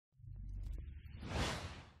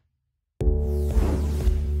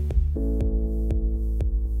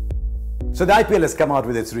So the IPL has come out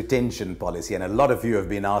with its retention policy, and a lot of you have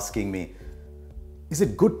been asking me, is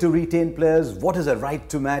it good to retain players? What is a right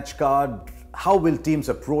to match card? How will teams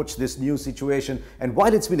approach this new situation? And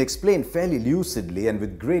while it's been explained fairly lucidly and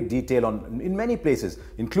with great detail in many places,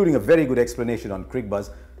 including a very good explanation on CricBuzz,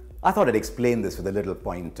 I thought I'd explain this with a little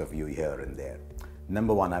point of view here and there.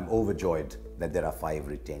 Number one, I'm overjoyed that there are 5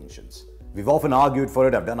 retentions. We've often argued for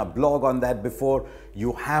it. I've done a blog on that before.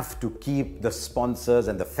 You have to keep the sponsors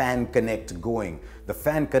and the Fan Connect going. The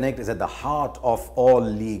Fan Connect is at the heart of all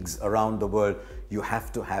leagues around the world. You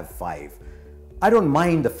have to have 5. I don't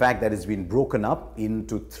mind the fact that it's been broken up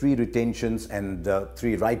into 3 retentions and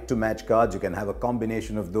 3 right to match cards. You can have a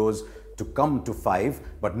combination of those to come to 5,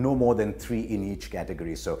 but no more than 3 in each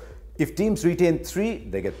category. So if teams retain 3,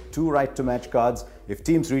 they get 2 right to match cards. If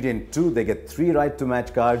teams retain 2, they get 3 right to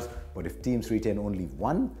match cards. But if teams retain only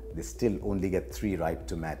 1, they still only get 3 right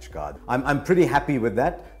to match cards. I'm pretty happy with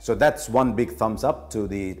that. So that's one big thumbs up to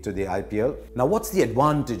the IPL. Now, what's the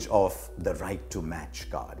advantage of the right to match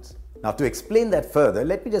cards? Now, to explain that further,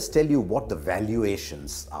 let me just tell you what the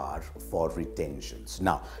valuations are for retentions.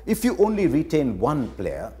 Now, if you only retain 1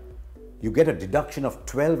 player, you get a deduction of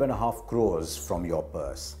 12.5 crores from your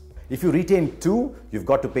purse. If you retain 2, you've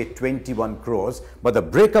got to pay 21 crores, but the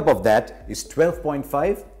breakup of that is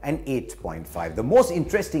 12.5 and 8.5. The most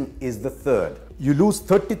interesting is the third. You lose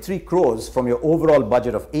 33 crores from your overall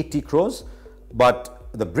budget of 80 crores, but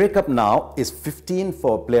the breakup now is 15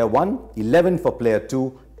 for player 1, 11 for player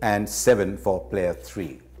 2, and 7 for player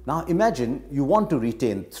 3. Now imagine you want to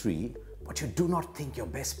retain 3, but you do not think your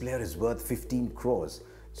best player is worth 15 crores.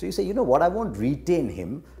 So you say, you know what, I won't retain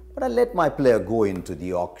him, but I'll let my player go into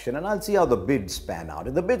the auction and I'll see how the bids pan out.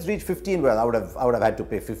 If the bids reach 15, well, I would have had to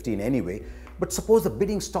pay 15 anyway. But suppose the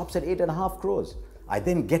bidding stops at 8.5 crores. I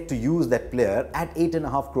then get to use that player at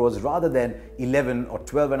 8.5 crores rather than 11 or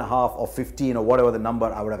 12.5 or 15 or whatever the number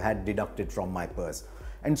I would have had deducted from my purse.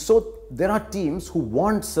 And so there are teams who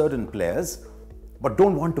want certain players but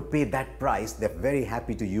don't want to pay that price. They're very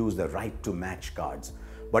happy to use the right to match cards.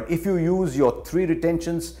 But if you use your 3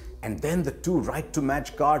 retentions and then the 2 right to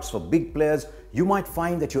match cards for big players, you might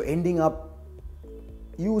find that you're ending up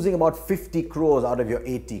using about 50 crores out of your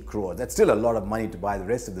 80 crores. That's still a lot of money to buy the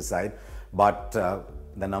rest of the side, but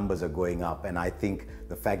the numbers are going up. And I think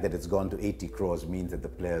the fact that it's gone to 80 crores means that the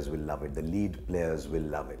players will love it. The lead players will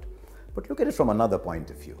love it. But look at it from another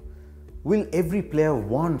point of view. Will every player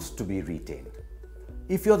want to be retained?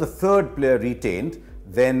 If you're the 3rd player retained,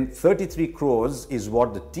 then 33 crores is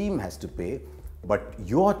what the team has to pay, but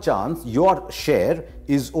your share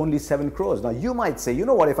is only 7 crores. Now you might say, you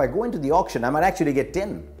know what, if I go into the auction, I might actually get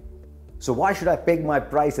 10. So why should I peg my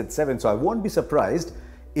price at 7? So I won't be surprised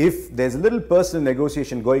if there's a little personal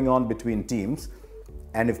negotiation going on between teams,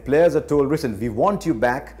 and if players are told, listen, we want you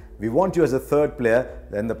back, we want you as a 3rd player,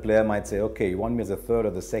 then the player might say, okay, you want me as a 3rd or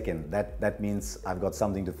the 2nd. That means I've got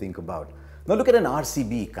something to think about. Now look at an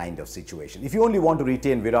RCB kind of situation. If you only want to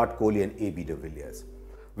retain Virat Kohli and AB de Villiers,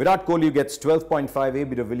 Virat Kohli gets 12.5,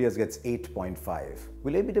 AB de Villiers gets 8.5.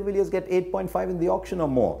 Will AB de Villiers get 8.5 in the auction or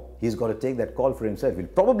more? He's got to take that call for himself. He'll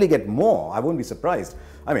probably get more. I won't be surprised.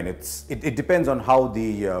 I mean, it depends on how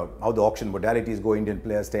the auction modalities go. Indian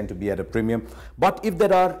players tend to be at a premium. But if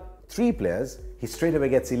there are 3 players, he straight away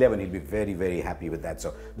gets 11. He'll be very, very happy with that.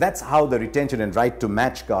 So that's how the retention and right to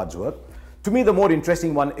match cards work. To me, the more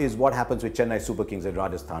interesting one is what happens with Chennai Super Kings and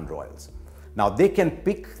Rajasthan Royals. Now, they can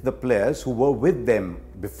pick the players who were with them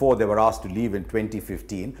before they were asked to leave in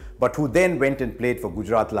 2015, but who then went and played for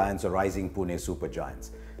Gujarat Lions or Rising Pune Super Giants.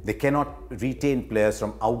 They cannot retain players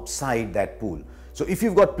from outside that pool. So if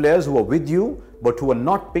you've got players who are with you, but who are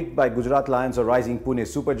not picked by Gujarat Lions or Rising Pune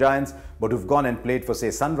Super Giants, but who've gone and played for, say,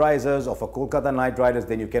 Sunrisers or for Kolkata Knight Riders,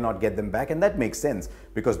 then you cannot get them back. And that makes sense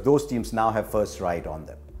because those teams now have first right on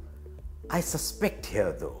them. I suspect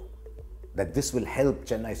here, though, that this will help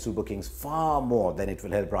Chennai Super Kings far more than it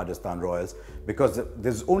will help Rajasthan Royals, because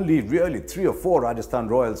there's only really 3 or 4 Rajasthan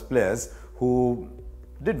Royals players who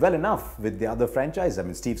did well enough with the other franchise. I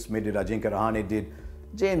mean, Steve Smith did, Ajinkya Rahane did,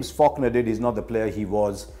 James Faulkner did. He's not the player he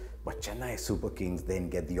was. But Chennai Super Kings then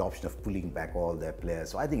get the option of pulling back all their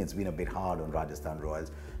players. So I think it's been a bit hard on Rajasthan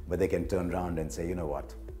Royals, but they can turn around and say, you know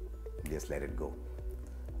what, just let it go.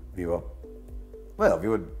 We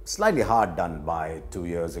were slightly hard done by 2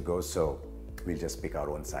 years ago, so we'll just pick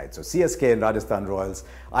our own side. So CSK and Rajasthan Royals,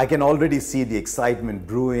 I can already see the excitement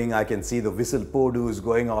brewing. I can see the whistle podoos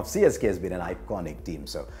going off. CSK has been an iconic team,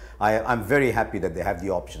 so I'm very happy that they have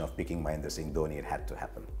the option of picking Mahendra Singh Dhoni. It had to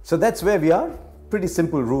happen. So that's where we are. Pretty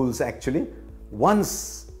simple rules, actually.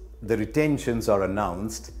 Once the retentions are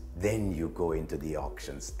announced, then you go into the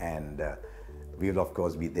auctions. And we'll of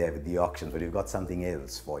course be there with the auctions, but we've got something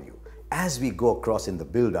else for you. As we go across in the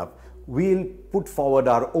build-up, we'll put forward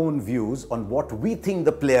our own views on what we think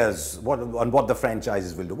the players, on what the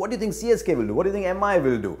franchises will do. What do you think CSK will do? What do you think MI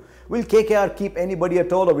will do? Will KKR keep anybody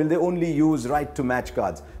at all, or will they only use right to match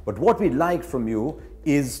cards? But what we'd like from you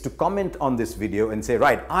is to comment on this video and say,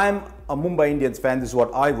 right, I'm a Mumbai Indians fan, this is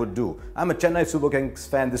what I would do. I'm a Chennai Super Kings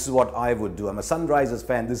fan, this is what I would do. I'm a Sunrisers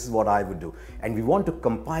fan, this is what I would do. And we want to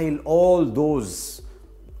compile all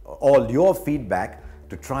your feedback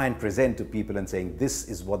to try and present to people and saying this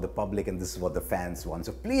is what the public and this is what the fans want.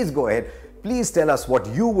 So please go ahead, please tell us what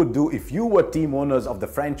you would do if you were team owners of the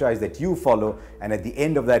franchise that you follow, and at the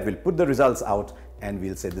end of that we'll put the results out and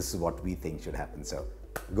we'll say this is what we think should happen. So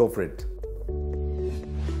go for it.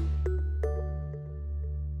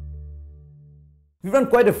 We've run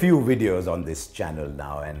quite a few videos on this channel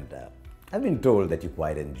now, and I've been told that you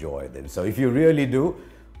quite enjoy them. So if you really do,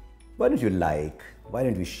 why don't you like, why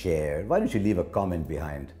don't you share, why don't you leave a comment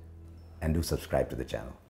behind, and do subscribe to the channel.